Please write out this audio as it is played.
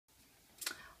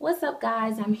What's up,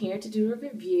 guys? I'm here to do a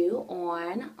review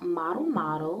on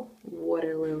Model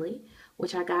Water Lily,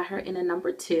 which I got her in a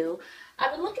number 2.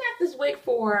 I've been looking at this wig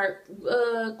for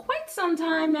quite some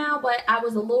time now, but I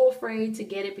was a little afraid to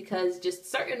get it because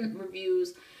just certain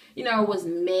reviews, was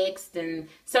mixed and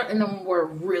certain of them were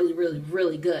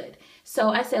really good. So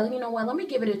I said, you know what, let me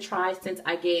give it a try since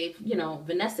I gave,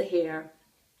 Vanessa Hair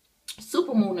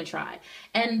Supermoon a try.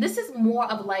 And this is more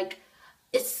of like,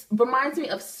 it reminds me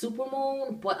of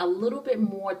Supermoon, but a little bit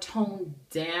more toned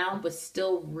down, but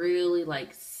still really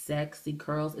like sexy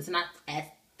curls. It's not as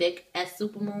thick as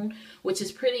Supermoon, which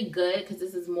is pretty good because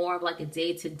this is more of like a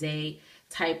day-to-day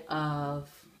type of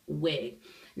wig.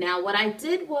 Now, what I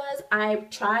did was I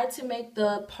tried to make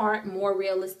the part more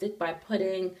realistic by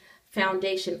putting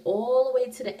foundation all the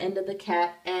way to the end of the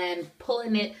cap and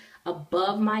pulling it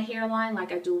above my hairline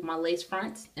like I do with my lace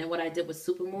fronts and what I did with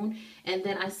Supermoon. And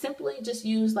then I simply just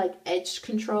use like edge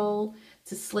control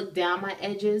to slick down my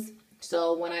edges.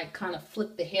 So when I kind of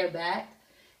flip the hair back,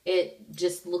 it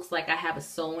just looks like I have a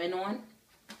sew-in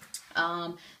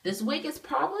on. This wig is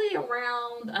probably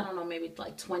around, I don't know, maybe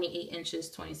like 28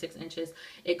 inches, 26 inches.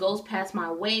 It goes past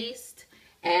my waist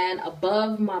and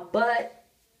above my butt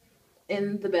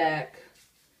in the back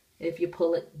if you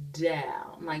pull it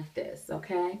down like this,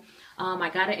 okay?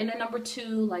 I got it in a number 2.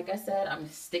 Like I said, I'm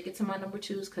sticking to my number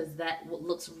 2s because that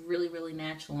looks really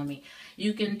natural on me.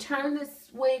 You can turn this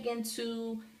wig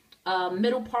into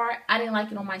middle part. I didn't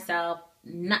like it on myself.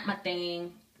 Not my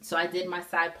thing. So I did my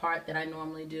side part that I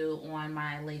normally do on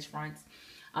my lace fronts.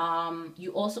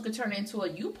 You also could turn it into a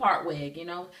U-part wig.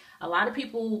 A lot of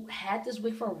people had this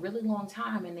wig for a really long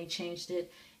time and they changed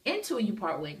it into a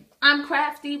U-part wig. I'm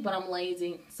crafty, but I'm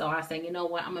lazy. So I say, you know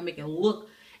what? I'm going to make it look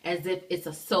as if it's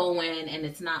a sew-in and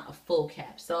it's not a full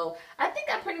cap. So I think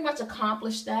I pretty much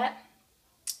accomplished that.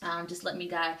 Just let me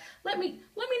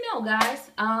know, guys.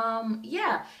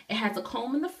 Yeah, it has a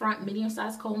comb in the front,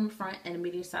 medium-sized comb in the front, and a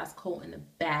medium-sized comb in the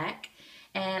back.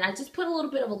 And I just put a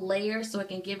little bit of a layer so it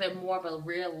can give it more of a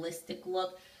realistic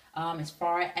look as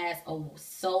far as a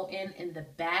sew-in in the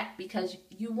back, because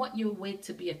you want your wig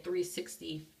to be a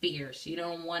 360 fierce. You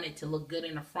don't want it to look good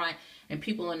in the front and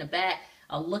people in the back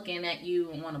are looking at you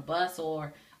and want to bust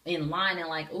or in line and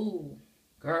like, ooh,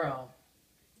 girl,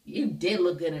 you did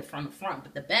look good in front of front,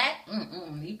 but the back,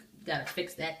 you gotta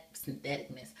fix that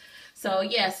syntheticness. So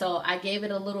yeah, so I gave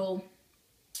it a little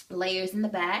layers in the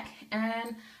back,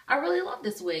 and I really love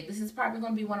this wig. This is probably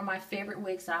going to be one of my favorite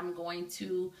wigs I'm going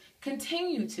to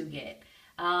continue to get.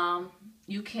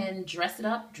 You can dress it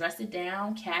up, dress it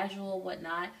down, casual,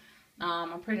 whatnot.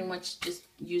 I pretty much just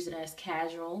use it as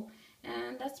casual,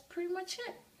 and that's pretty much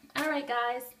it. All right,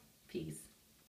 guys. Peace.